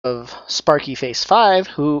of Sparky Face 5,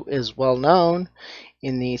 who is well known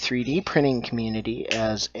in the 3D printing community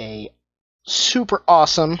as a super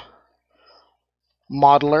awesome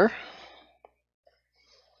modeler.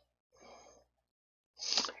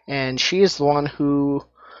 And she is the one who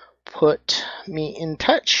put me in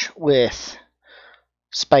touch with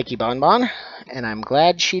Spiky Bonbon, and I'm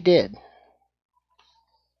glad she did.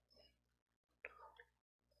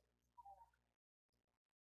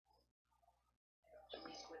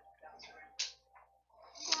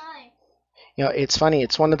 You know, it's funny,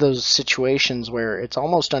 it's one of those situations where it's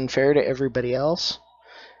almost unfair to everybody else,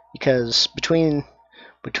 because between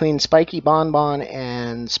Spiky Bonbon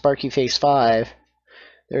and Sparky Face 5,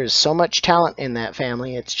 there's so much talent in that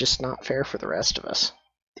family, it's just not fair for the rest of us.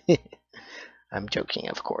 I'm joking,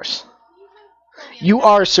 of course. You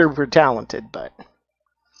are super talented, but...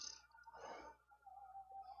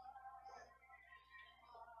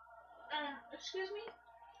 Excuse me?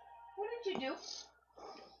 What did you do?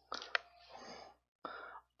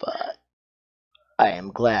 But I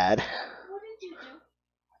am glad What did you do?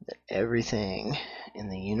 that everything in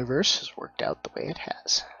the universe has worked out the way it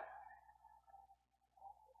has.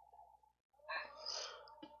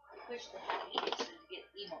 Push the happy to get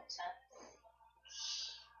emotes, huh?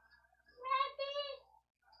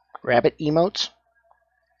 Rabbit emotes?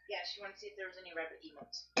 Yeah, she wanted to see if there was any rabbit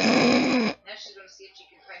emotes. Now she's going to see if she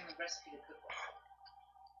can find the recipe to cook one.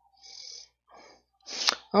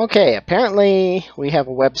 Okay, apparently we have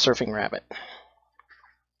a web surfing rabbit.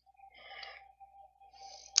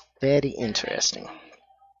 Very interesting.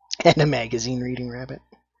 And a magazine reading rabbit.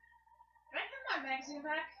 Can I have my magazine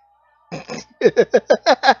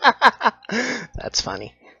back? That's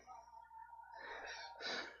funny.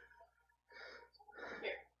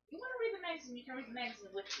 Here, you want to read the magazine, you can read the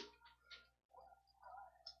magazine with you.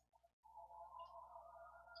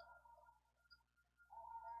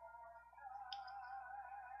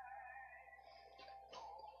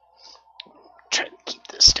 Try to keep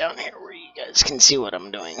this down here where you guys can see what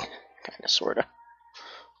I'm doing. Kind of, sort of.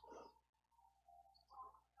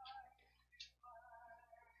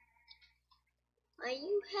 Are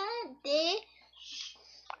you had this?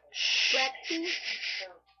 Breakfast?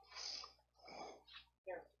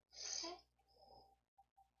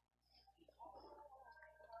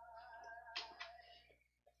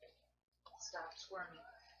 Stop squirming.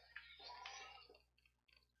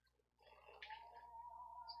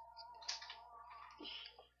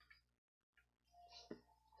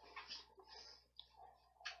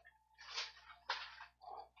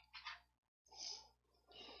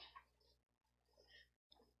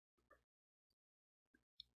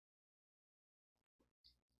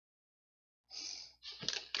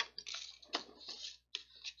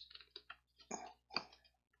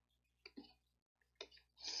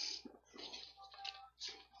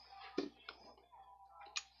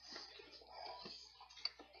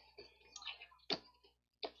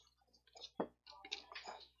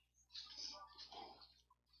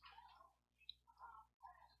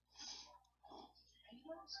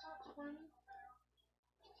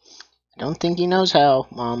 I don't think he knows how,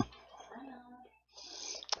 Mom.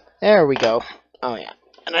 There we go. Oh, yeah.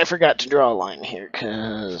 And I forgot to draw a line here,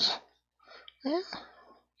 because... Yeah.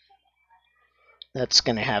 That's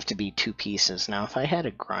going to have to be 2 pieces. Now, if I had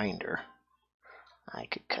a grinder, I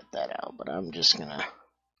could cut that out, but I'm just going to...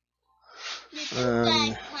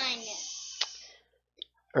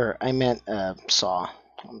 I meant saw.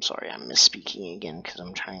 I'm sorry, I'm misspeaking again, because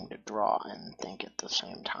I'm trying to draw and think at the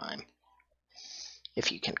same time.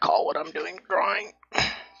 If you can call what I'm doing drawing.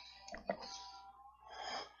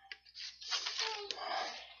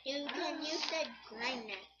 You can use the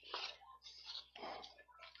grinder.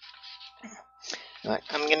 Right,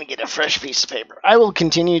 I'm going to get a fresh piece of paper. I will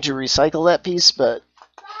continue to recycle that piece, but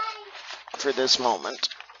for this moment.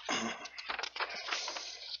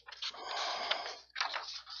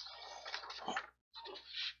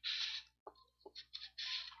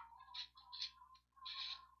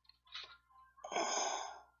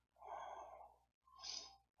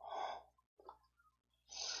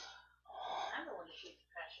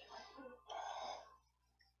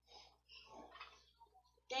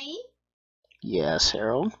 Daddy, Yes,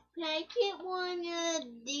 Harold? can I get one of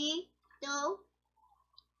these though?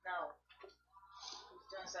 No. He's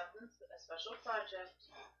doing something, a special project.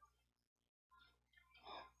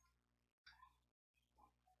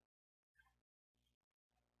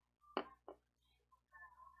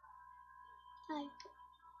 Hi.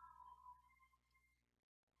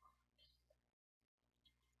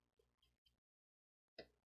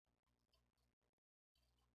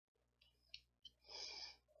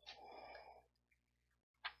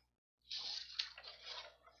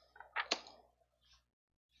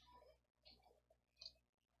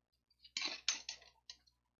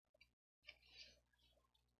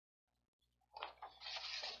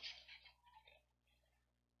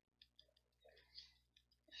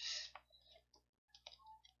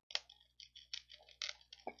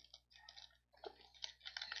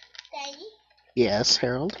 Yes,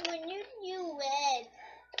 Harold. When you do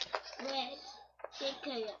red, take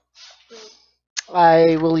color. Red.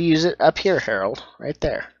 I will use it up here, Harold. Right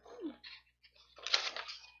there.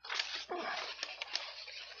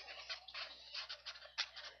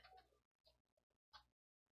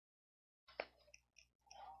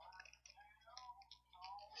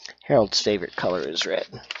 Harold's favorite color is red,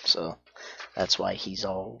 so that's why he's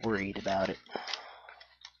all worried about it.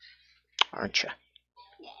 Aren't you?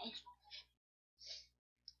 Yes.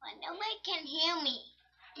 But nobody can hear me.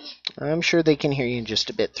 I'm sure they can hear you just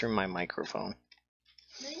a bit through my microphone.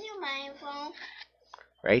 Where's your microphone?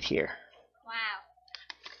 Right here. Wow.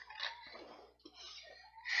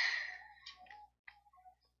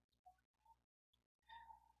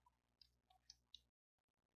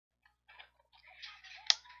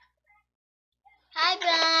 Hi,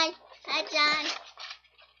 John. Hi, John.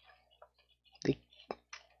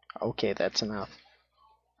 Okay, that's enough.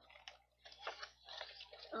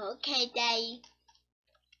 Okay, Daddy.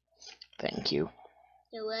 Thank you.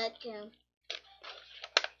 You're welcome.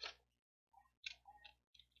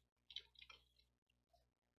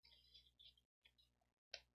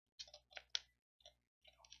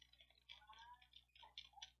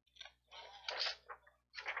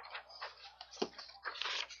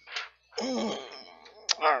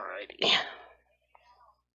 Alrighty.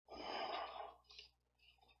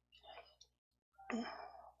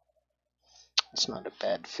 It's not a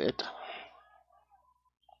bad fit.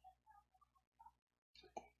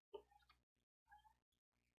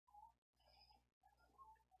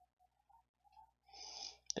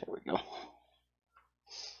 There we go.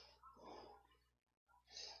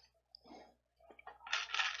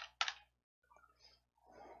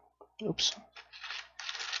 Oops.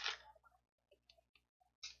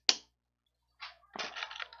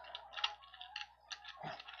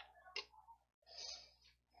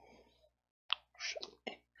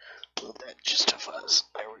 Move that just a fuzz.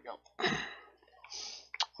 There we go.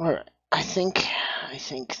 Alright, I think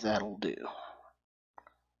that'll do.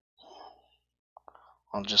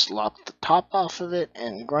 I'll just lop the top off of it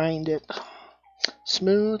and grind it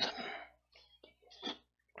smooth.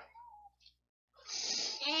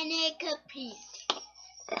 And a cookie.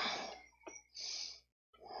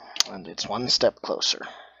 And it's one step closer.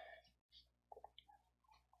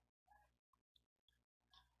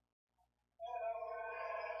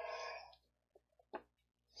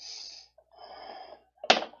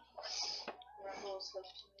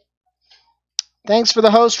 Thanks for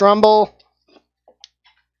the host, Rumble.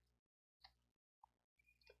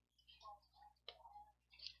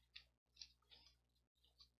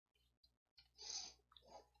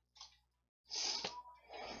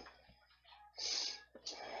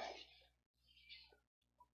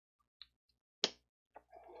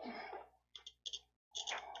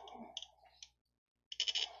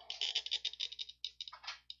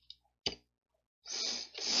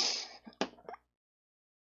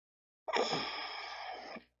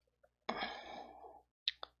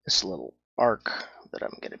 This little arc that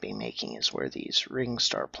I'm going to be making is where these ring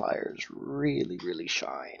star pliers really, really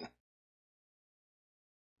shine.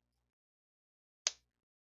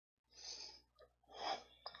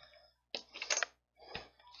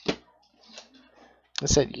 I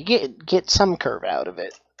said you get some curve out of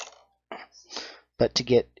it, but to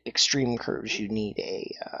get extreme curves, you need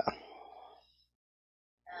a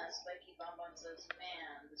Spiky Bonbon says,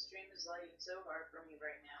 "Man, the stream is lagging so hard for me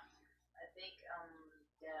right now. I think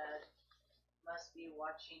Dad must be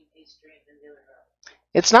watching a stream in the other room."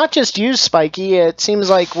 It's not just you, Spiky. It seems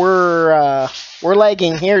like we're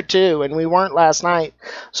lagging here too, and we weren't last night.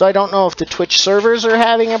 So I don't know if the Twitch servers are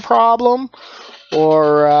having a problem,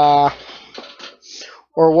 or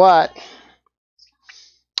what.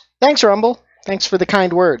 Thanks, Rumble. Thanks for the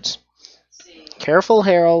kind words. Let's see. Careful,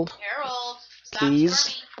 Harold. Harold, stop Please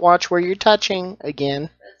squirming. watch where you're touching again.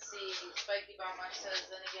 Let's see. Spiky Bonbon says,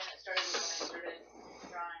 "Then again, it started when I started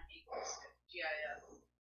drawing a GIF."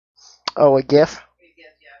 Oh, a GIF? A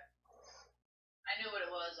GIF, yeah. I knew what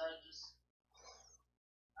it was. I was just.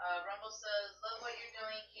 Rumble says, "Love what you're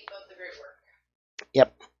doing. Keep up the great work."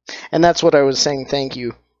 Yep. And that's what I was saying thank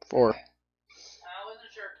you for. I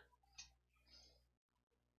wasn't sure.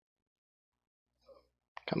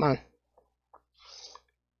 Come on.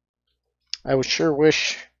 I would sure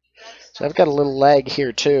wish. So I've got a little lag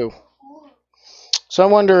here too. So I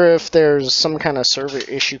wonder if there's some kind of server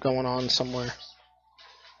issue going on somewhere.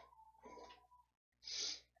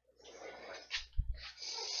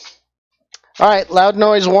 Alright, loud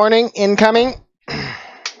noise warning incoming.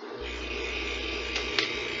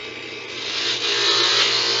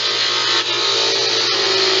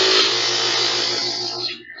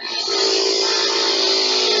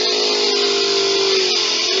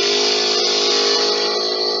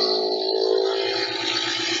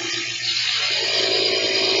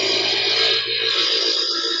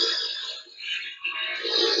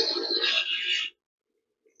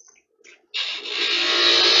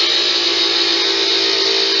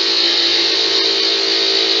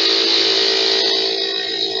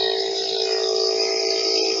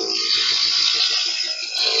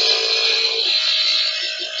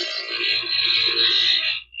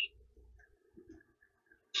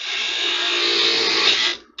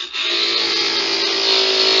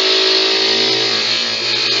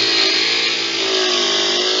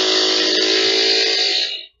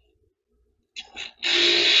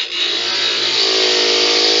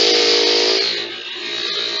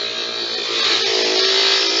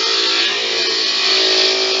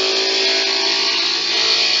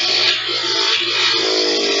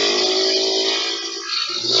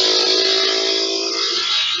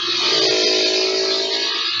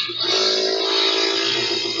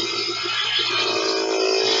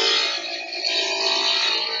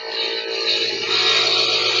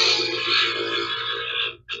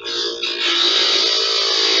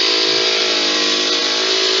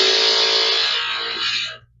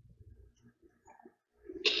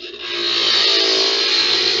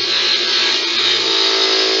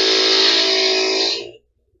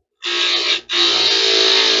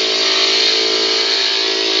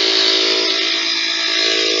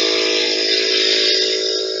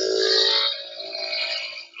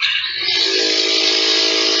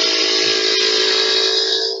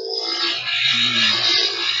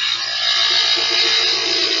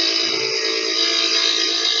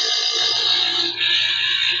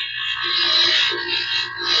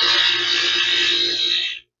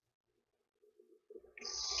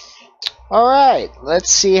 Alright, let's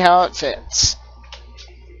see how it fits.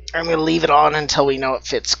 I'm going to leave it on until we know it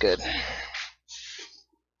fits good.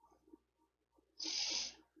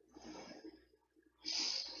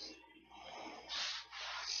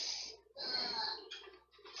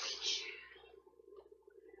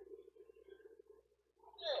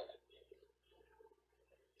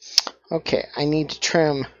 Okay, I need to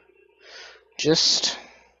trim just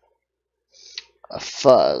a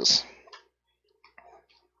fuzz.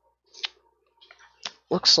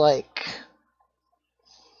 Looks like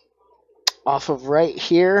off of right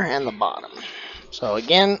here and the bottom. So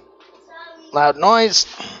again, loud noise.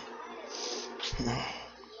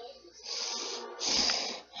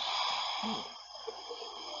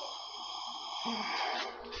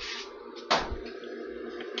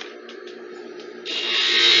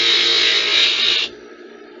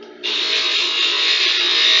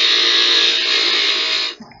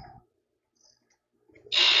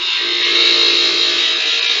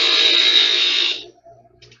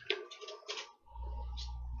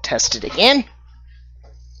 Test it again.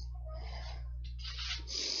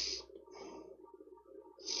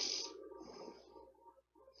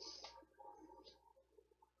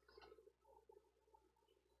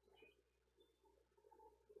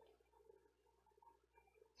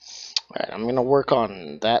 Alright, I'm going to work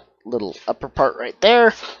on that little upper part right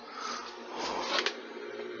there.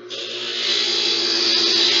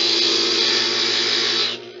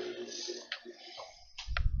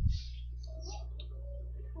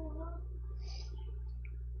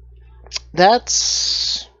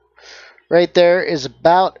 That's right there is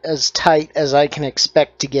about as tight as I can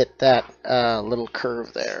expect to get that little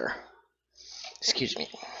curve there. Excuse me.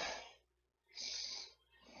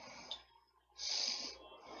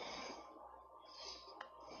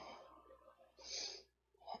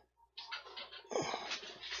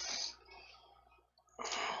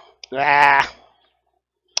 Ah,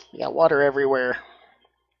 you got water everywhere.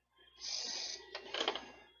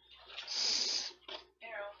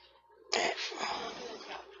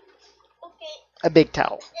 A big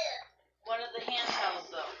towel, One of the hand towels,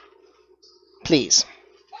 though. please.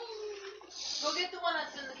 Go get the one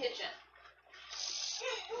that's in the kitchen.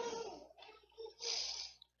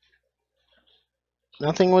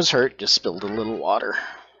 Nothing was hurt, just spilled a little water.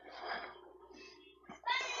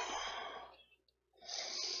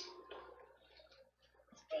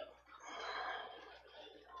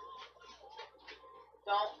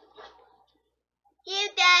 Don't. Here,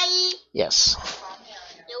 Daddy. Yes,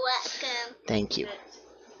 You're welcome. thank you.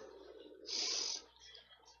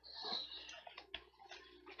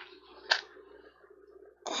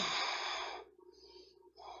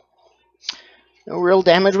 No real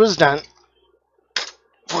damage was done,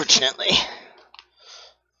 fortunately.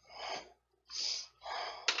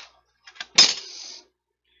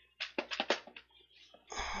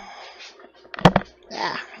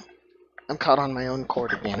 Ah, I'm caught on my own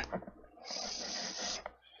cord again.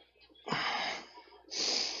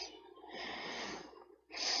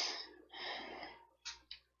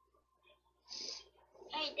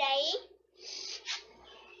 Hey, Daddy.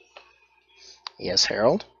 Yes,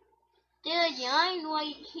 Harold? There's a line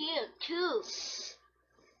right here, too.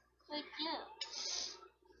 Right there.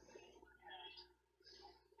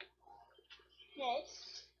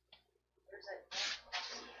 Yes.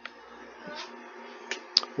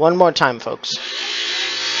 One more time, folks.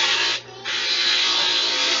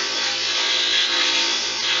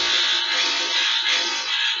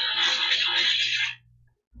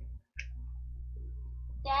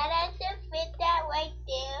 Dad, I should fit that right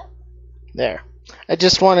there. There. I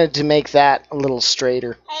just wanted to make that a little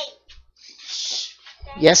straighter. Hey.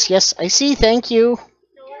 Yes, yes, I see, thank you.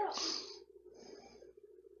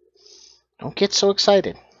 Don't get so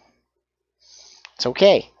excited. It's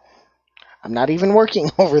okay. I'm not even working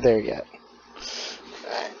over there yet.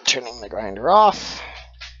 Turning the grinder off.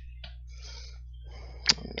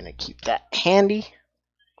 I'm going to keep that handy.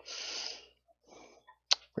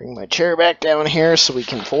 Bring my chair back down here so we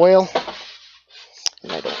can foil.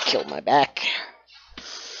 And I don't kill my back.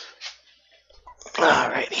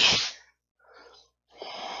 Alrighty.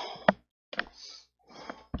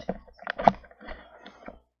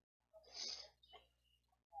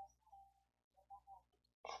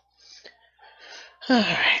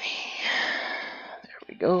 Alrighty. There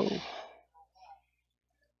we go.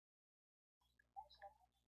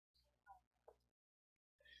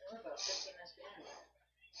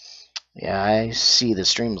 Yeah, I see the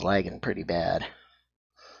stream's lagging pretty bad.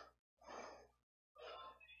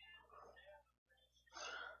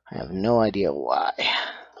 I have no idea why.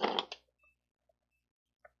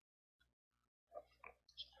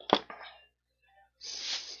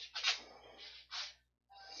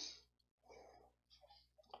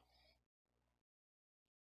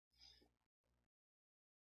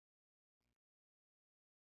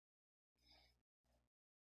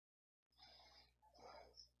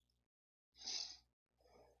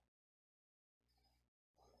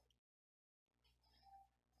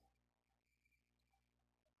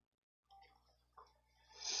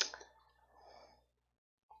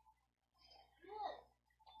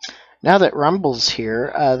 Now that Rumble's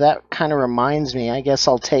here, that kind of reminds me, I guess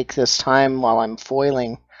I'll take this time while I'm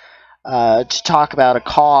foiling to talk about a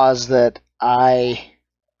cause that I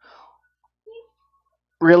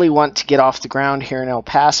really want to get off the ground here in El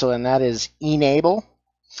Paso, and that is Enable.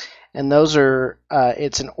 And those are,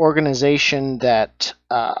 it's an organization that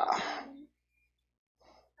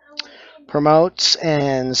promotes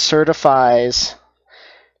and certifies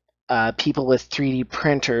people with 3D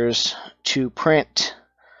printers to print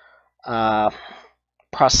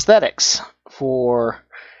prosthetics for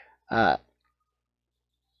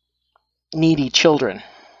needy children,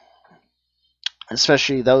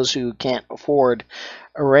 especially those who can't afford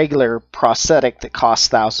a regular prosthetic that costs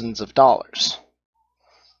thousands of dollars.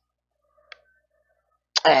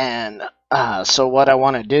 And so what I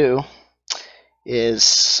want to do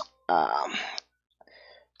is,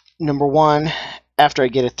 number one, after I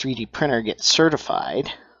get a 3D printer, get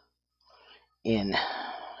certified in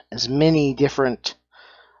as many different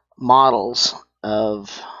models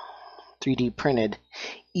of 3D printed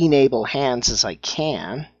Enable hands as I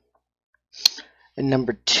can. And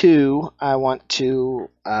number two, I want to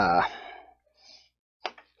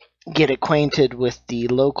get acquainted with the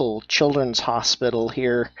local children's hospital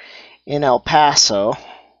here in El Paso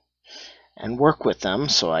and work with them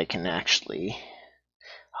so I can actually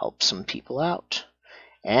help some people out.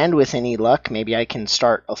 And with any luck, maybe I can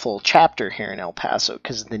start a full chapter here in El Paso,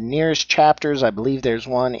 because the nearest chapters, I believe there's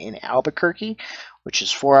one in Albuquerque, which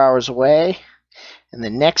is 4 hours away. And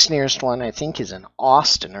the next nearest one, I think, is in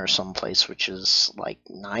Austin or someplace, which is like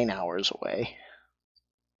 9 hours away.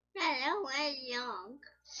 Hello, long.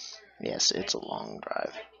 Yes, it's a long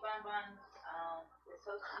drive. Spiky Bonbon is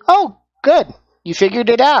hosting. Oh, good. You figured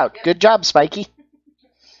it out. Good job, Spiky. Yeah,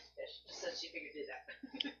 she just said she figured it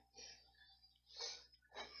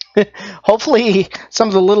out. Hopefully some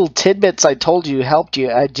of the little tidbits I told you helped you.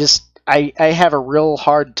 I have a real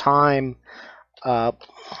hard time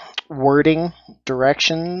wording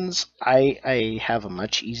directions. I have a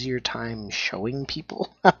much easier time showing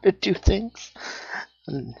people how to do things.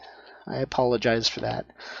 And I apologize for that.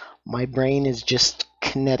 My brain is just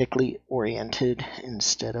kinetically oriented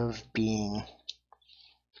instead of being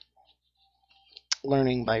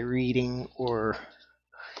learning by reading or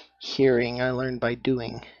hearing. I learn by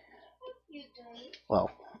doing. You doing?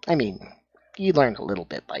 Well, I mean, you learn a little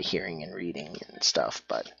bit by hearing and reading and stuff,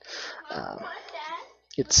 but What's that?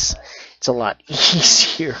 it's a lot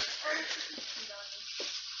easier. On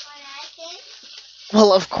accident?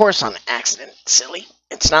 Well, of course on accident, silly.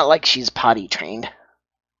 It's not like she's potty trained.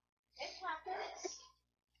 It's not this.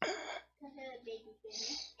 Baby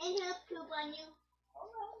baby. And he'll poop on you.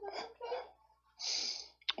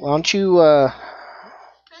 Why don't you, I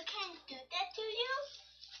can't do that to you.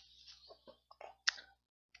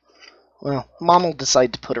 well, Mom will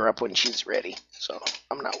decide to put her up when she's ready, so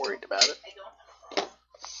I'm not worried about it. I don't.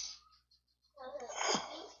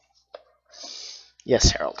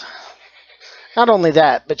 Yes, Harold. Not only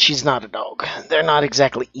that, but she's not a dog. They're not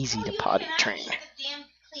exactly easy to potty train. Damn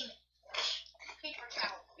clean it. Paper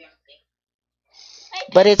towel, damn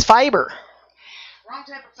thing. But it's fiber. Wrong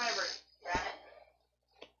type of fiber. Got it?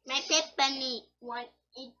 My pet bunny want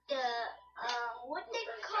it what they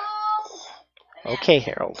call Okay,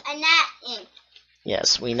 Harold. a napkin.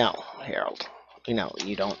 Yes, we know, Harold. We know.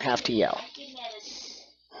 You don't have to yell. Give me a piece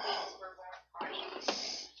for more potty.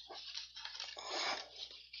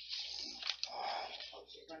 Oh,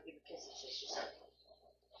 she's gonna give a kiss and say she's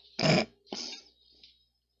sorry.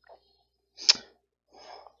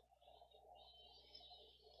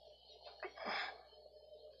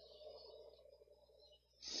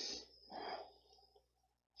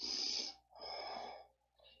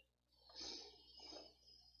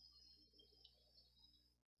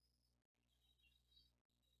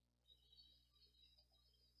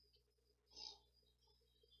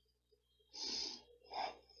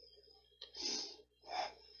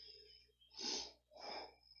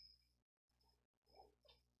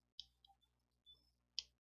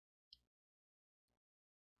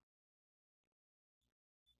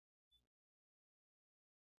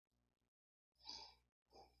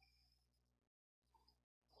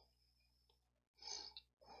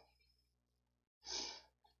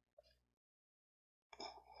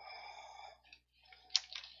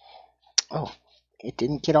 Oh, it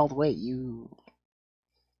didn't get all the way. You.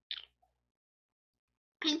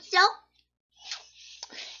 Pencil?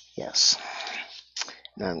 Yes.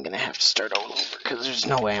 Now I'm going to have to start all over because there's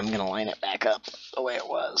no way I'm going to line it back up the way it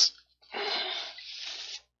was.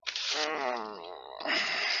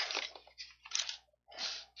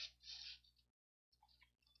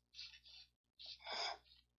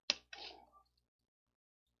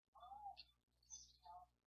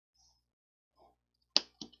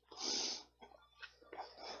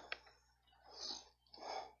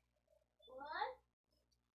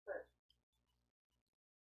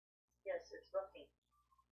 buffing.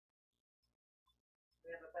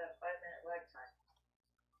 We have about a 5-minute lag time.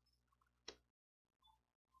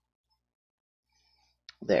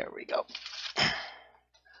 There we go.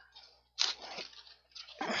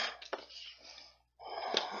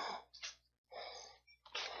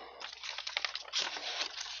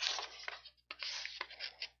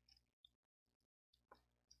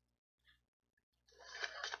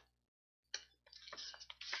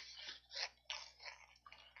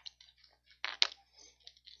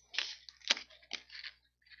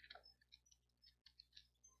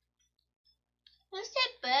 What's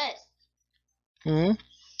that bus? Hmm?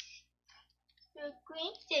 The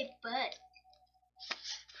green said bus.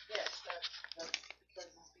 Yes, that's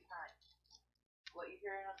because it's behind. What you're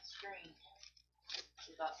hearing on the screen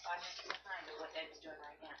is about 5 minutes behind of what Daddy's doing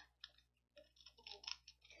right now.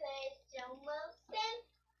 Slow motion?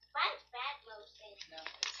 Why's bad motion? No,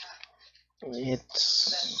 it's not. That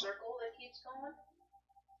It's circle that keeps going,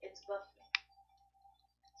 it's buffing.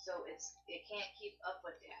 So it can't keep up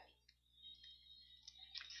with Daddy.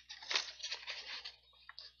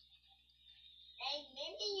 Hey,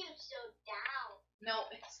 maybe you so down. No,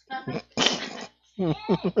 it's not.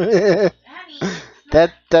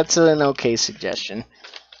 Daddy, that's an okay suggestion.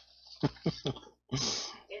 it's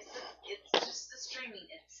just the streaming.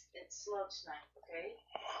 It's slow tonight, okay?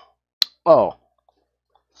 Oh.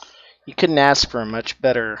 You couldn't ask for a much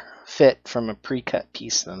better fit from a pre-cut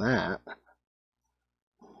piece than that.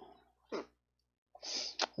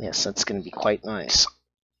 Yes, that's going to be quite nice.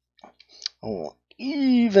 I won't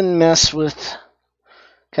even mess with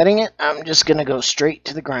cutting it. I'm just going to go straight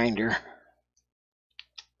to the grinder.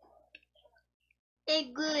 They're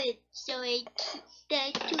good, so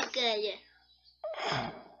they're together.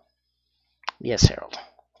 Yes, Harold.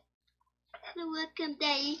 You're welcome,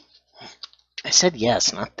 Daddy. I said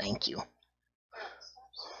yes, not thank you.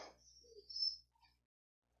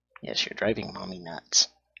 Yes, you're driving Mommy nuts.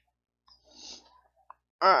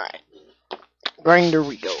 Alright. Grinder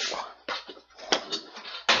we go.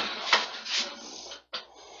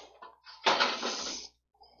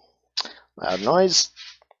 Loud noise.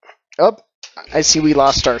 Oh, I see we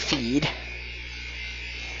lost our feed.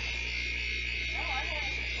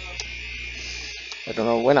 I don't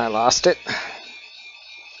know when I lost it.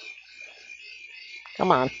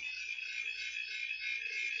 Come on.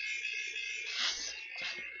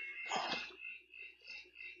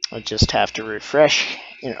 I just have to refresh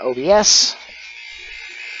in OBS.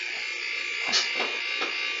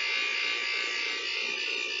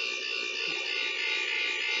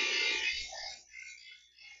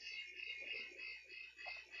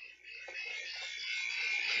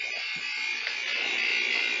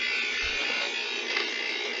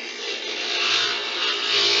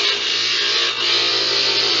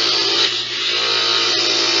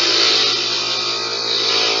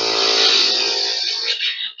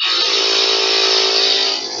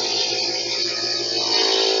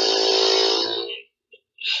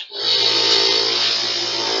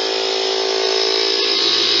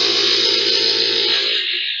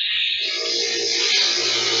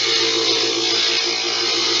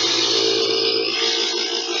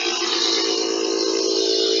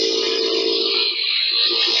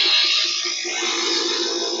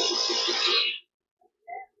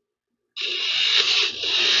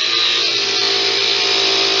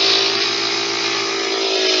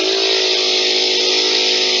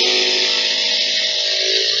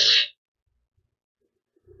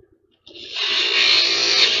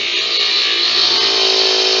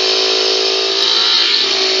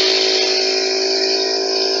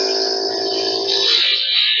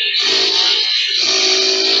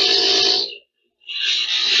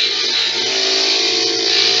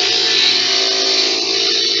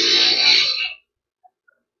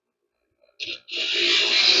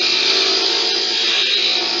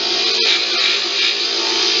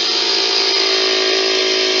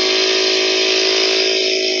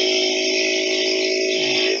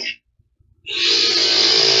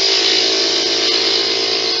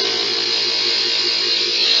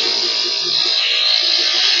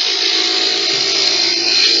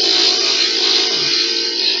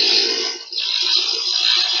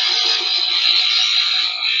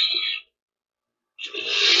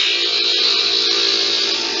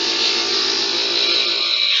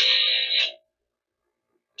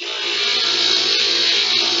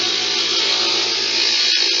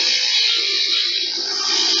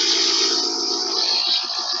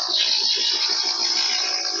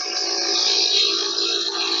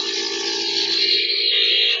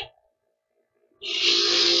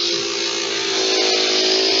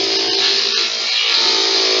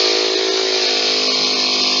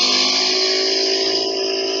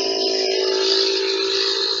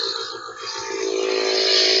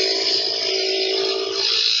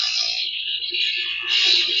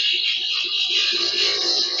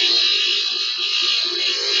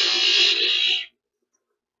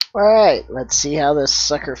 Alright, let's see how this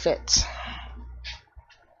sucker fits.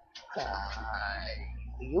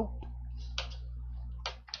 Yoop.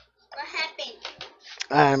 What happened?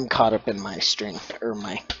 I'm caught up in my string, or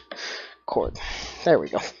my cord. There we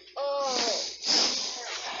go. Oh.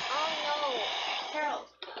 Oh no. Harold.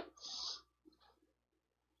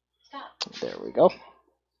 Stop. There we go. Stop.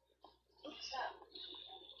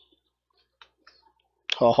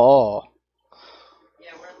 Ho ho. Yeah,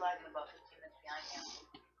 we're lagging about 15 minutes behind you.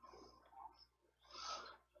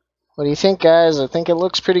 What do you think, guys? I think it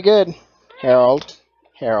looks pretty good. Harold.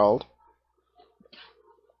 Harold.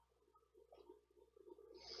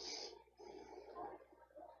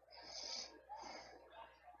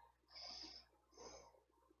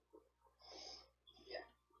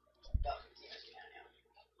 About 15 minutes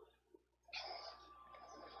behind you.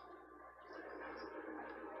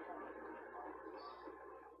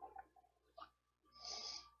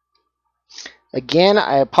 Again,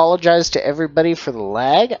 I apologize to everybody for the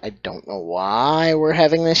lag. I don't know why we're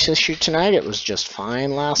having this issue tonight. It was just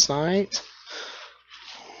fine last night.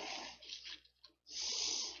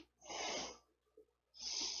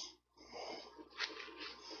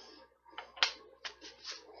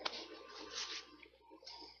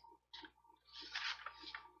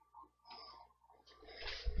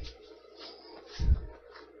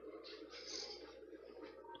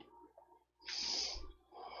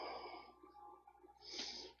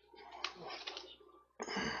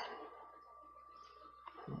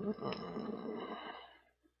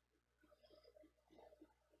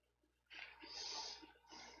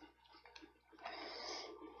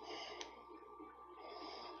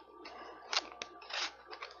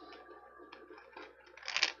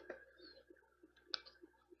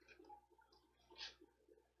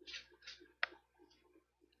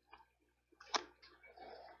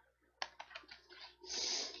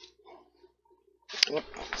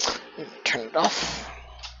 Turn it off.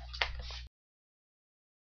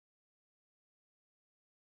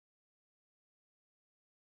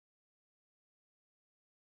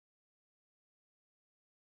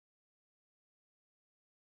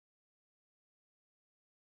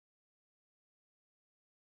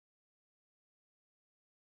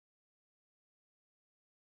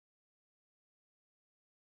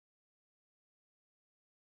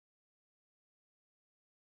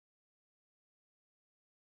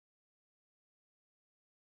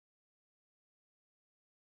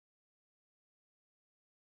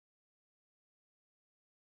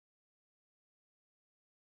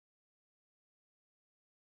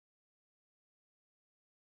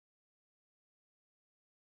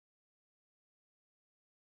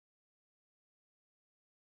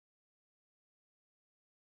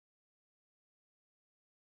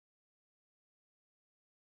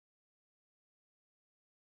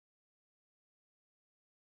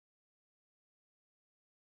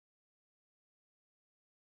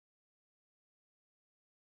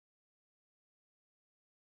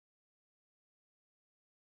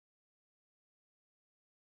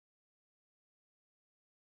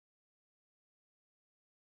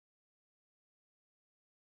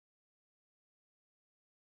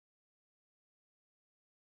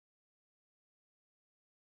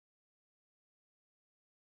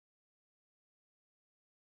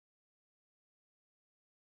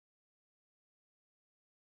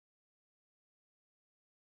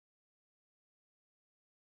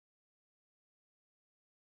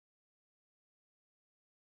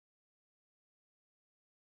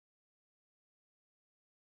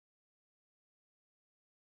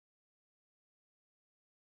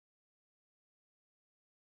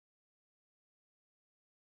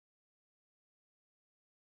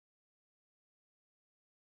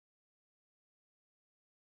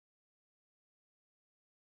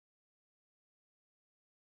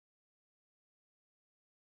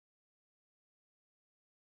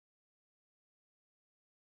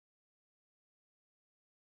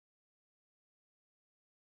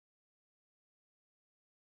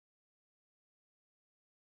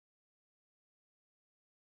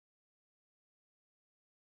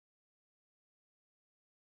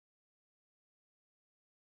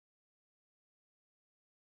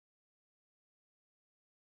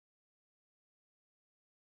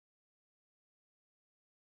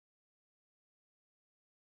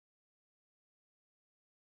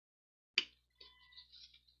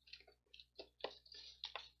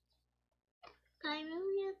 Can I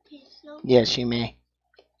move your pistol? Yes, you may.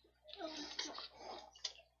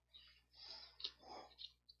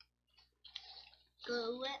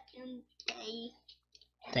 Go and play.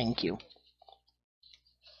 Thank you.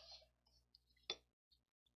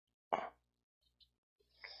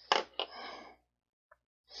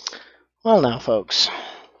 Well now, folks.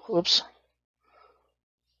 Whoops.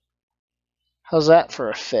 How's that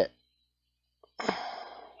for a fit?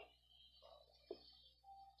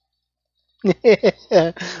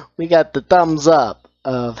 We got the thumbs up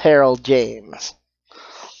of Harold James.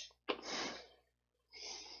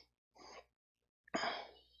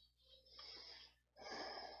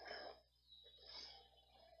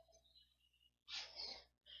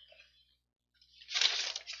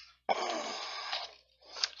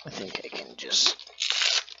 I think I can just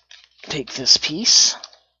take this piece.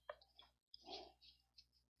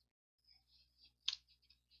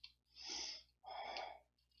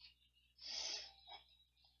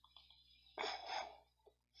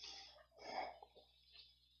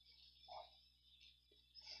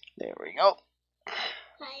 There we go. Can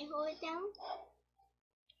I hold it down?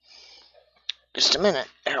 Just a minute,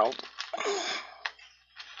 Harold.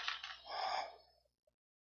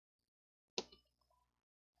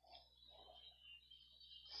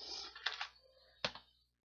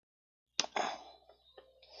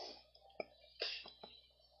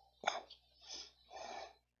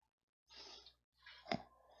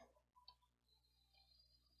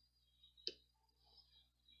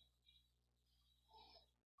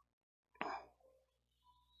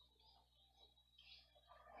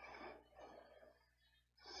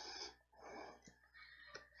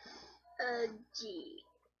 G.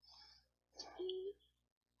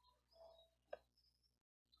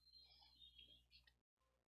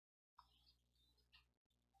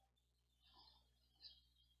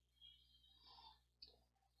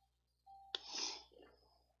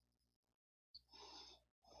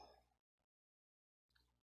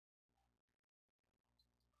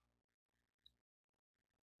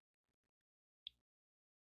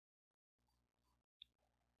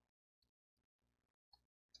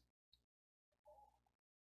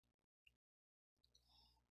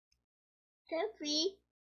 Happy.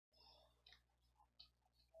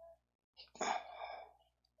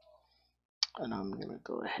 And I'm gonna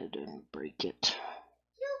go ahead and break it.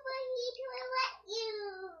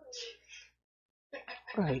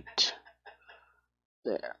 Right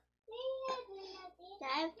there.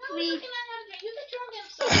 Happy.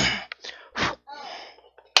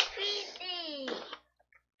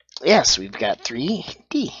 Yes, we've got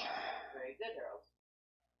 3D. Very good, Harold.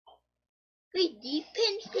 3D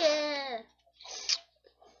pencil.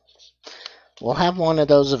 We'll have one of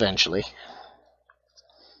those eventually.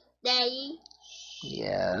 Daddy.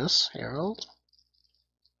 Yes, Harold.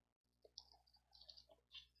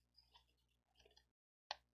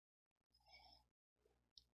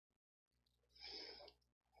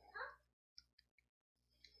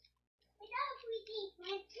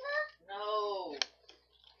 No.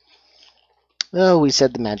 Oh, we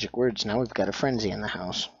said the magic words. Now we've got a frenzy in the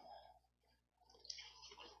house.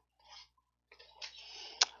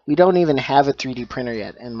 We don't even have a 3D printer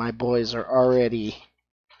yet, and my boys are already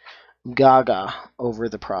gaga over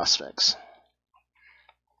the prospects.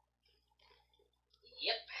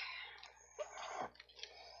 Yep.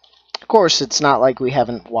 Of course, it's not like we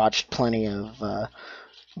haven't watched plenty of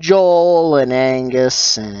Joel and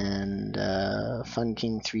Angus and Fun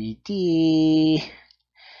King 3D,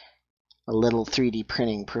 a little 3D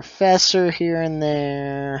printing professor here and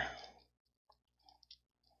there.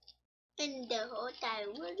 And the whole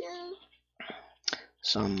time window.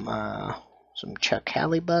 Some Chuck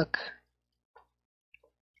Hallebuck.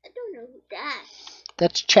 I don't know who that.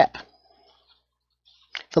 That's Chep.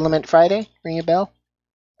 Filament Friday, ring a bell?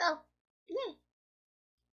 Oh, yeah.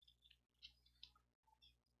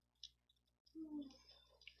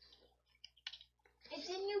 It's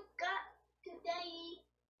a new got today.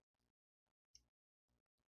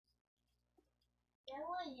 That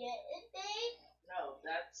was yesterday. No,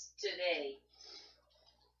 that's today.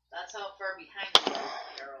 That's how far behind you are,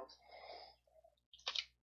 Harold.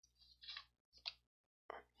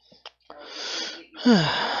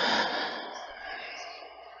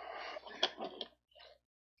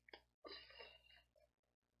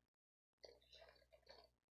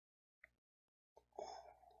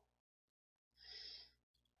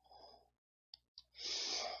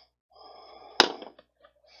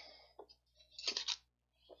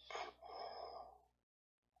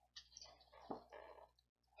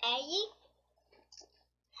 Daddy?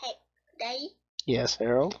 Hey, Daddy? Yes,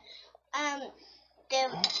 Harold?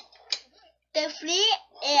 The flea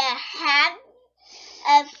had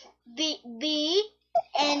a B,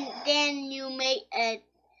 and then you make a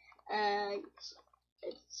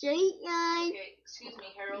straight line. Okay, excuse me,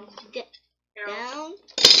 Harold. Harold. Down.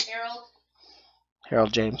 Harold,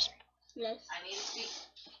 Harold James. Yes. I need to speak.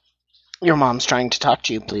 Your mom's trying to talk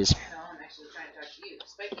to you, please. No, I'm actually trying to talk to you. you.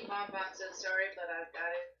 Spiky Bonbon says sorry, but I've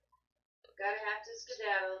gotta have to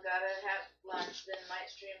skedaddle, gotta have lunch, then might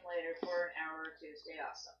stream later for an hour or two. Stay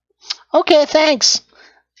awesome. Okay, thanks.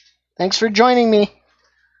 Thanks for joining me.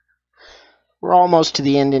 We're almost to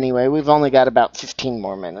the end anyway. We've only got about 15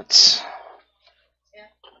 more minutes.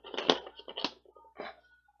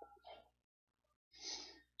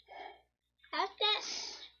 How's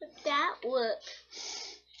that work?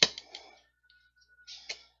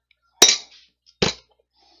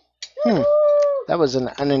 Hmm. That was an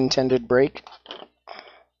unintended break.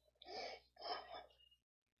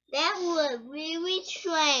 That was really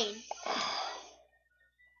strange.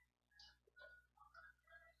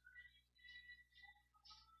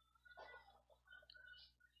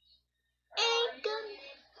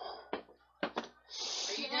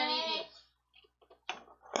 Are you done eating?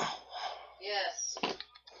 Yes.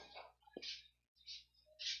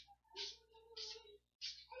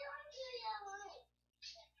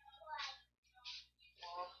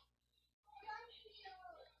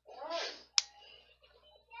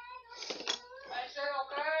 I said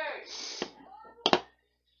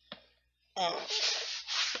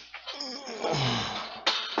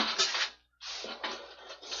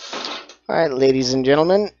Alright, ladies and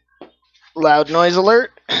gentlemen. Loud noise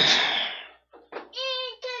alert. Anthony!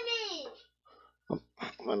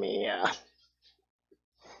 Let me,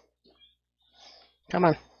 come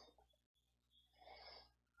on.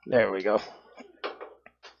 There we go.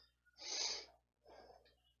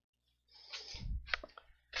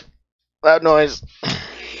 Loud noise.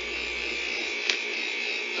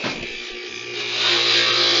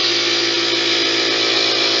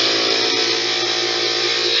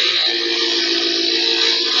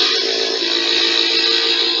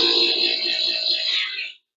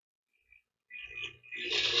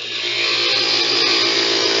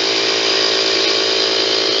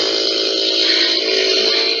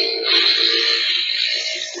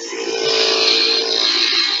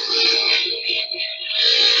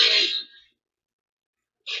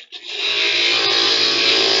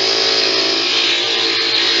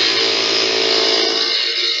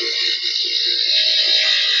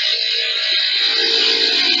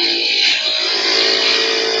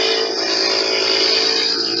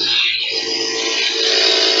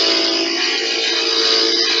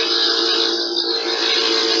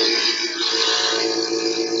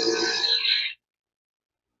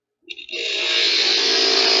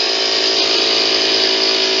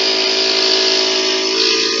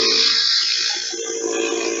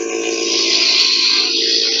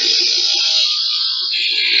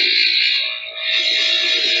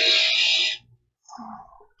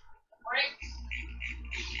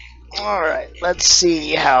 Alright, let's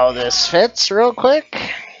see how this fits real quick. okay,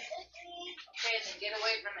 then get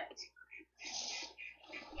away from it.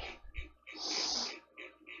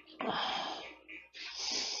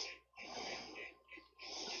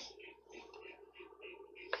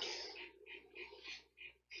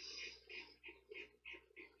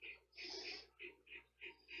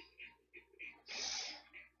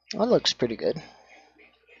 That looks pretty good.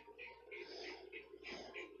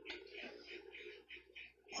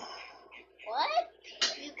 What?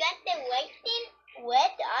 You got the white thing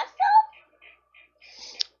wet also?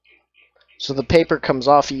 So the paper comes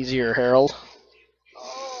off easier, Harold.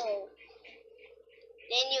 Oh.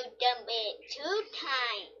 Then you dump it 2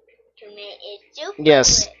 times to make it super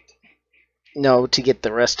Yes. wet. No, to get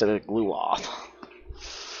the rest of the glue off.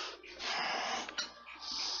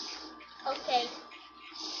 Okay.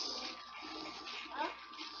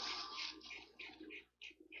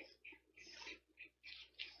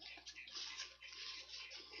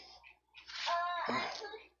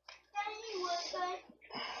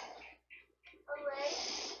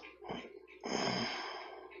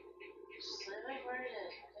 Just leave it where it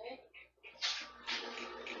is, okay?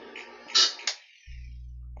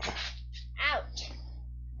 Ouch.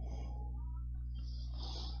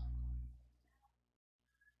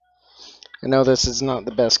 I know this is not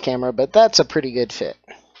the best camera, but that's a pretty good fit.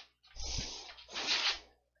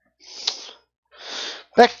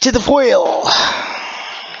 Back to the foil.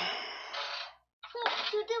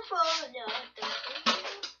 To the photo.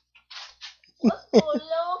 What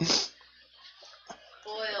photo?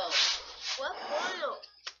 Foil. What photo?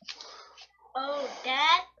 Oh,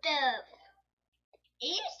 that's the...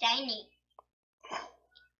 It's shiny.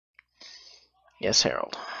 Yes,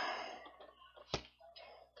 Harold.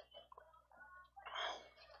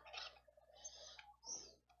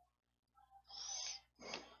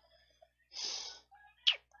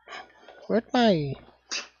 Where'd my...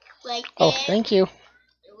 Right there. Oh, thank you.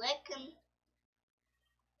 You're welcome.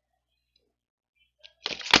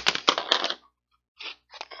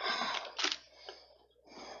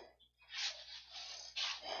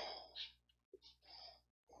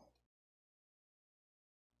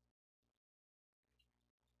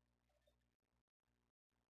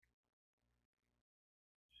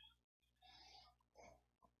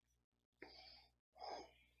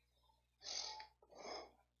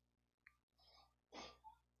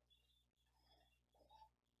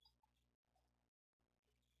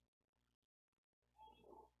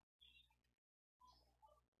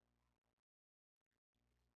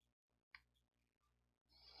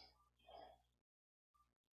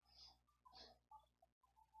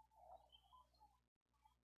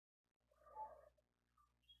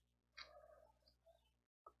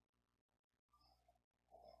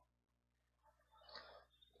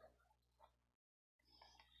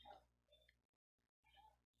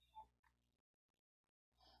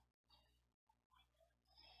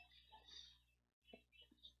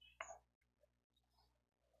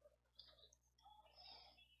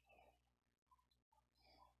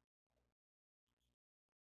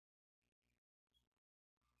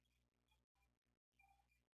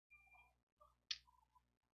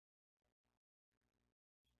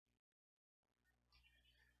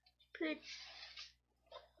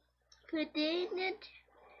 put it in the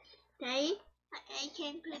tray. I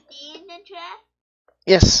can put it in the trash.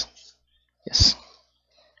 Yes. Yes.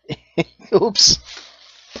 Oops.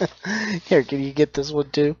 Here, can you get this one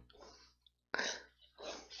too?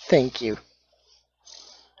 Thank you.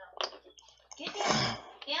 Get down.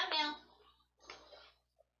 Down now.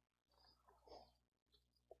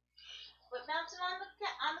 But mount it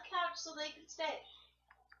on the couch so they can stay.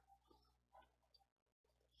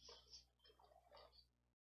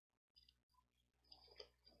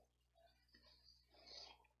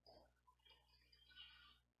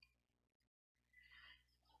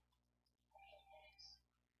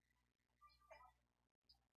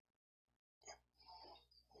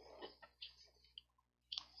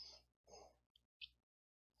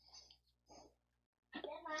 Is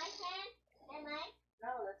that my pen? Is that mine? No,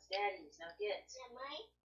 that's Daddy's. Now get. Is that mine?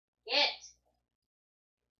 Get.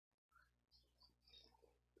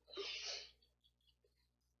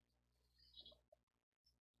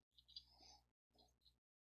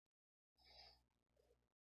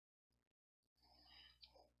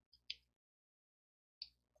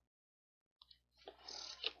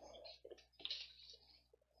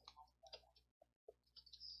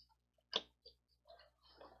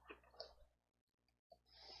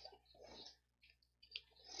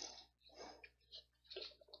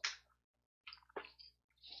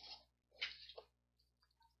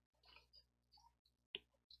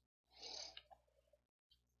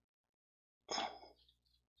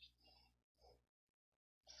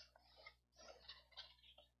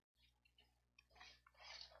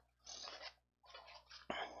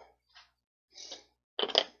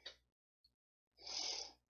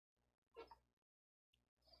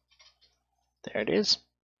 There it is.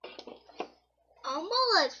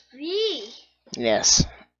 Almost free. Yes.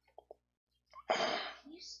 Can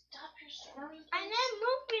you stop your squirming? I'm not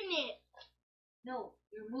moving it. No,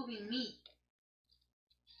 you're moving me.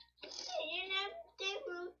 You're not to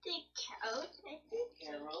move the couch. I think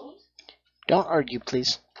Harold? Don't argue,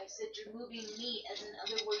 please. I said you're moving me, as in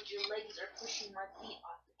other words, your legs are pushing my feet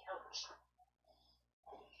off the couch.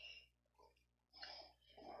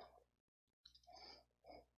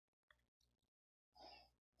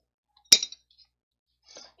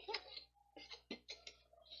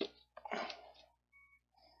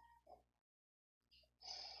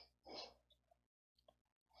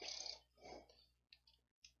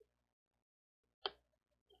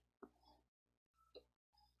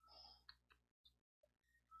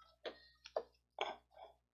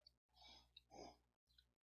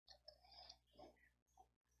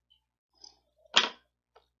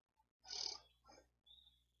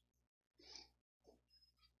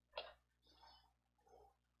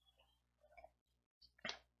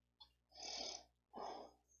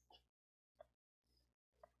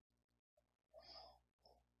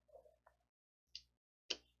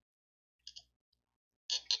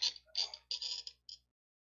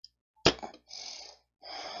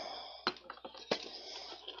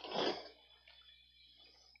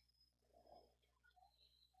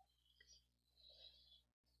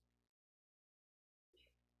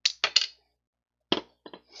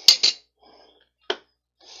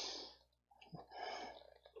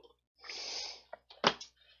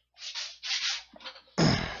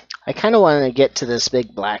 I kind of want to get to this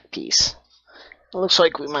big black piece. It looks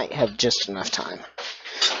like we might have just enough time.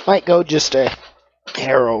 Might go just a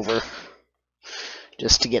hair over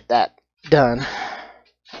just to get that done.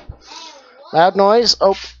 Loud noise.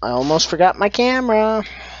 Oh, I almost forgot my camera.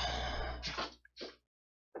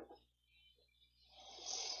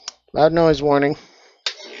 Loud noise warning.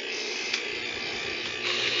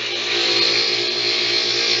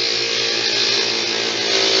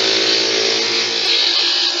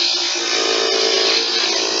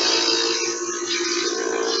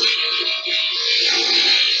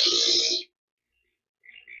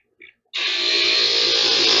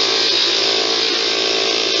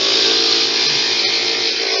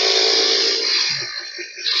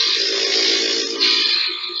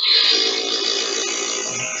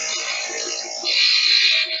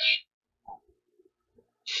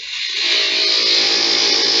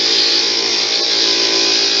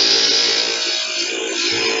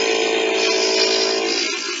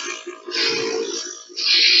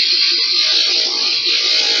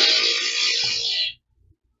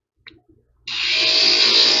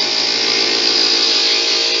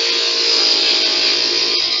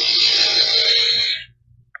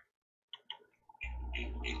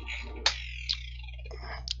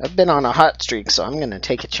 I've been on a hot streak, so I'm going to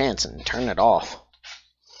take a chance and turn it off.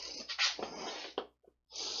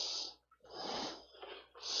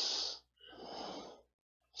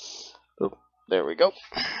 there we go.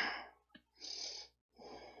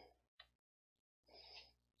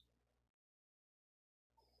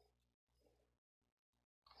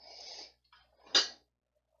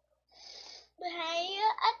 Behind you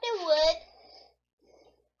at the wood.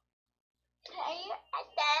 Behind you at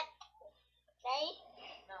that. Right?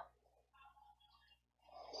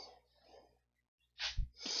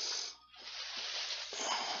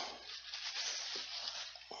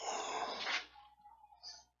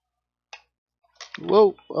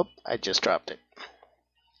 Whoa, oh, I just dropped it.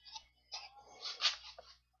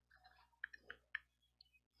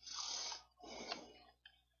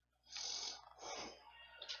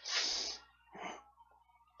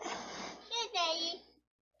 Here, Daddy.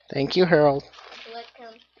 Thank you, Harold.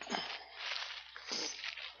 Welcome.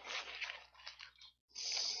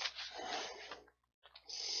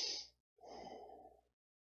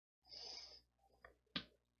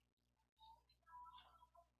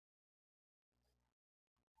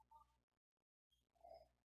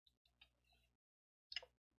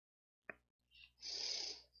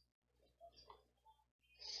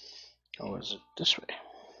 Oh, is it this way?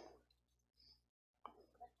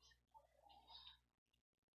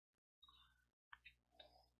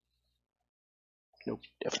 Nope,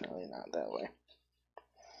 definitely not that way.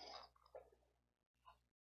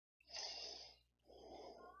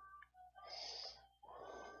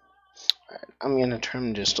 Alright, I'm going to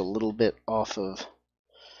trim just a little bit off of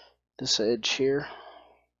this edge here.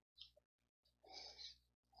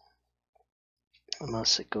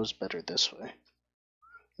 Unless it goes better this way.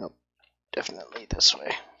 Nope, definitely this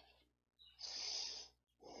way.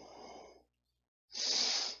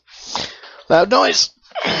 Loud noise!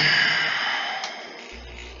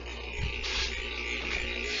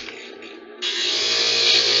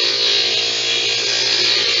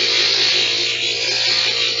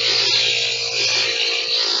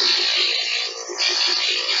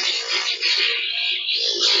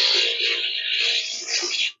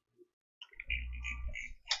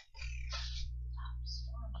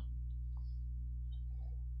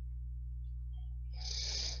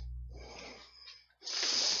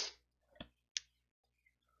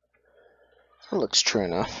 That looks true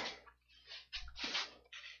enough.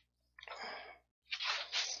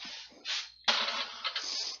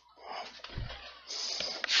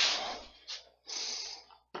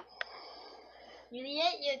 You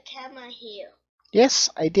let your camera here. Yes,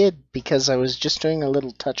 I did, because I was just doing a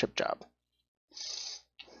little touch-up job.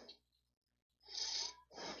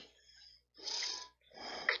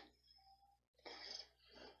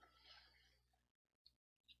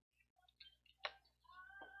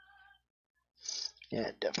 Yeah,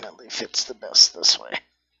 it definitely fits the best this way.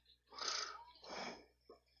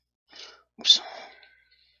 Oops.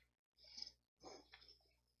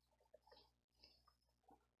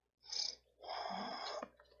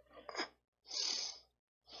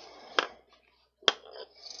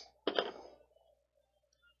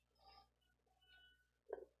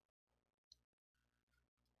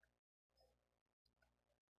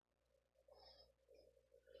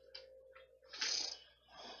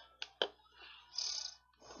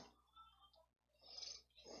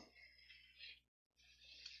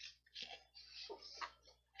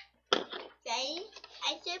 Daddy,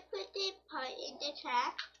 I should put the part in the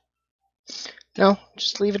trash. No,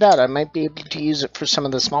 just leave it out. I might be able to use it for some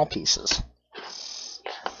of the small pieces. Don't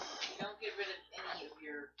get rid of any of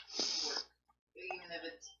your work, even if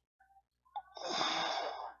it's something you messed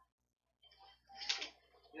up on.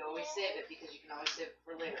 You always save it because you can always save it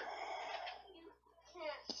for later. You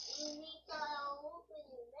need to open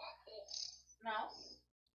it. No.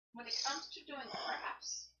 When it comes to doing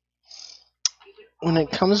crafts, you can When it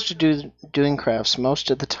always comes go to doing crafts,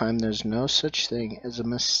 most of the time there's no such thing as a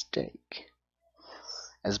mistake.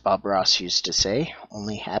 As Bob Ross used to say,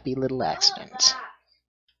 only happy little accidents.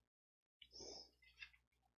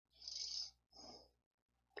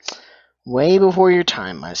 Way before your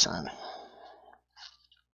time, my son.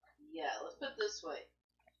 Yeah, let's put it this way.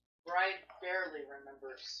 Bride barely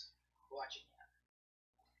remembers watching that.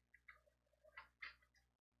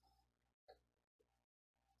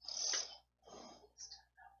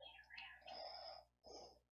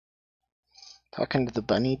 Talking to the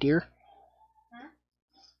bunny, dear? Hmm?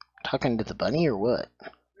 Talking to the bunny or what?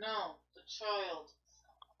 No, the child.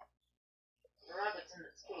 The rabbit's in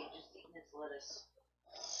its cage, just eating its lettuce.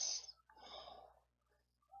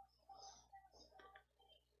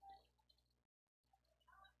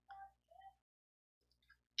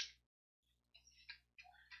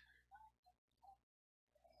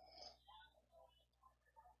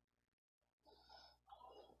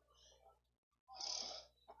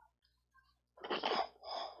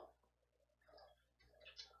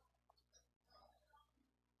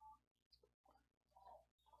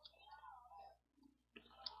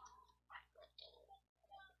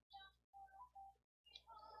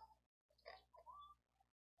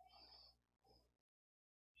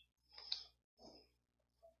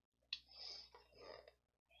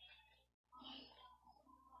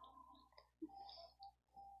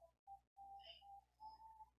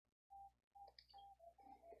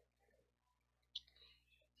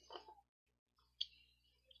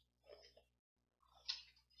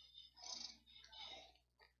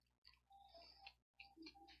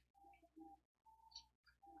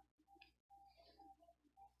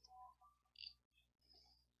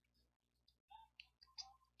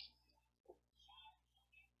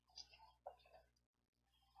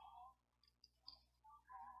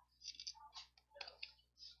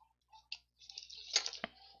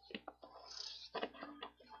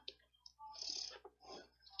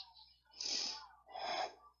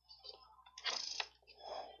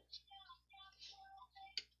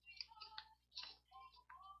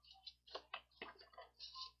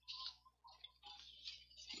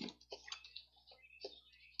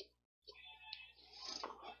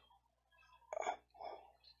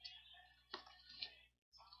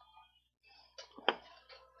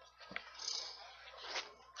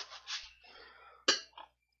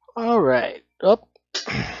 Alright. Oh.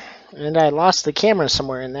 And I lost the camera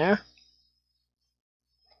somewhere in there.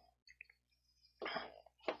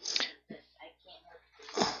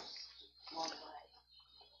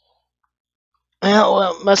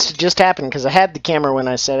 Well, it must have just happened because I had the camera when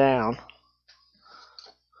I sat down.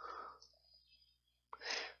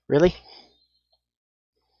 Really?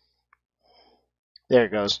 There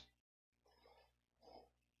it goes.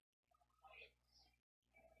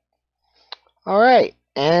 Alright,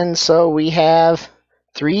 and so we have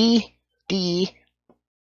 3D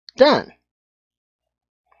done.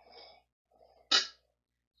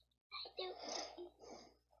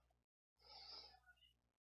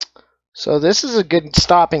 So this is a good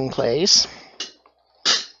stopping place.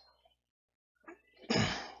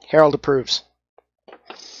 Harold approves.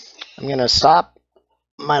 I'm going to stop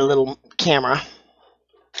my little camera.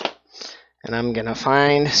 And I'm going to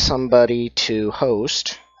find somebody to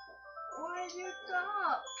host. Why is it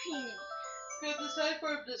stopping? Because it's time for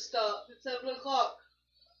him to stop. It's 7 o'clock.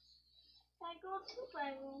 I go to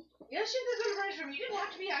my room. Yes, you can go to Bryce's room. You didn't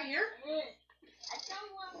have to be out here. I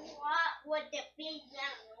don't want what the big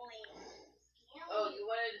loud noise. Oh, you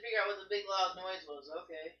wanted to figure out what the big loud noise was.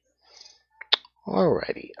 Okay.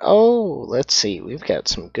 Alrighty. Oh, let's see. We've got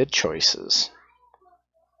some good choices.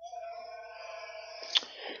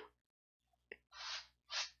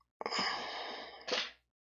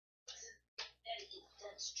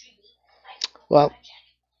 Well,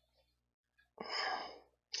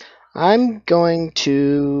 I'm going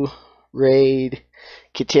to raid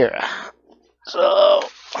Katira. So,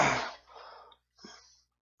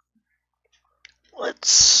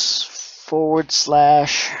 let's /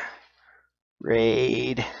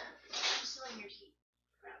 raid.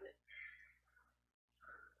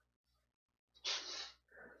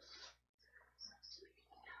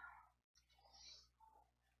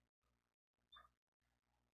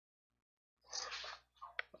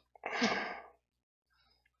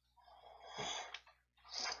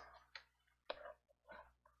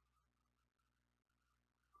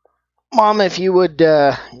 Mom, if you would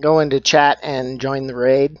go into chat and join the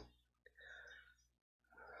raid.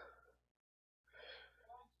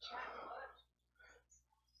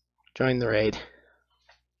 Join the raid.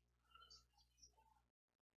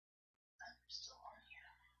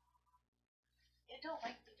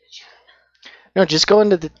 No, just go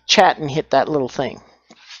into the chat and hit that little thing.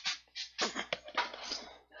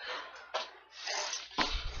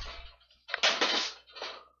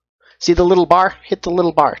 See the little bar? Hit the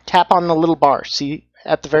little bar. Tap on the little bar. See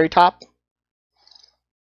at the very top?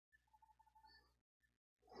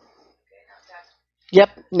 Yep,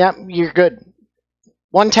 no, you're good.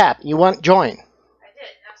 One tap. You want join. I did.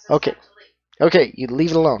 Okay. Okay, you leave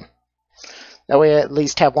it alone. That way I at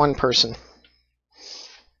least have one person.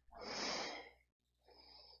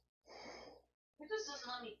 It just doesn't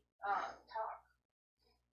let me talk.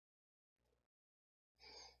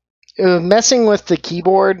 Messing with the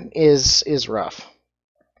keyboard is rough.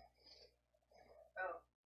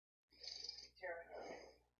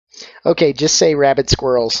 Okay, just say rabbit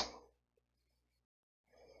squirrels.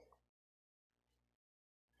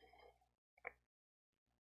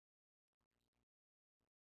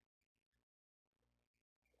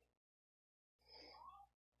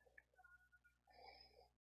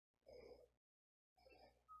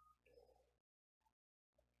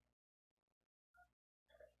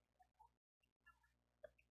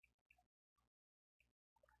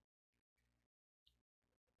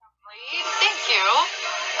 Thank you.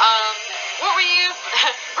 What were you?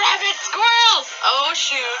 Rabbit squirrels! Oh,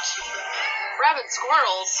 shoot. Rabbit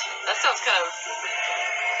squirrels? That sounds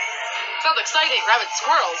exciting. Rabbit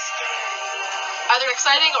squirrels. Either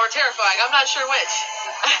exciting or terrifying. I'm not sure which.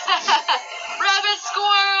 Rabbit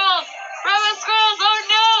squirrels! Rabbit squirrels! Oh,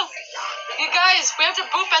 no! You guys, we have to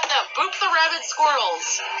boop at them. Boop the rabbit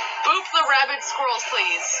squirrels. Boop the rabbit squirrels,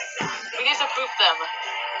 please. We need to boop them.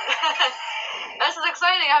 This is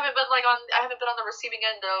exciting. I haven't been on the receiving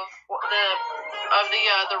end of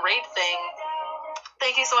the raid thing.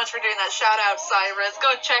 Thank you so much for doing that. Shout out, Cyrus. Go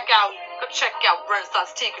check out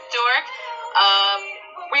Bernstein's Tinker Dork.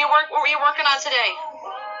 What were you working on today?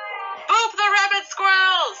 Boop the rabbit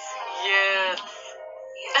squirrels. Yes.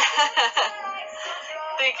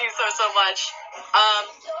 Thank you so much.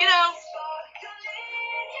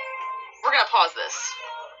 We're gonna pause this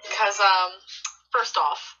because first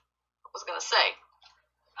off, I was gonna say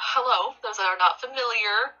hello. Those that are not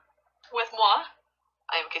familiar with moi,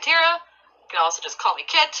 I am Katira. You can also just call me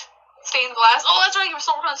Kit. Stained glass. Oh, that's right. You were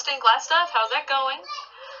still working on stained glass stuff. How's that going?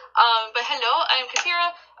 But hello, I am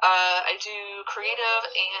Katira. I do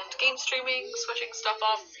creative and game streaming, switching stuff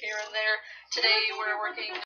off here and there. Today we're working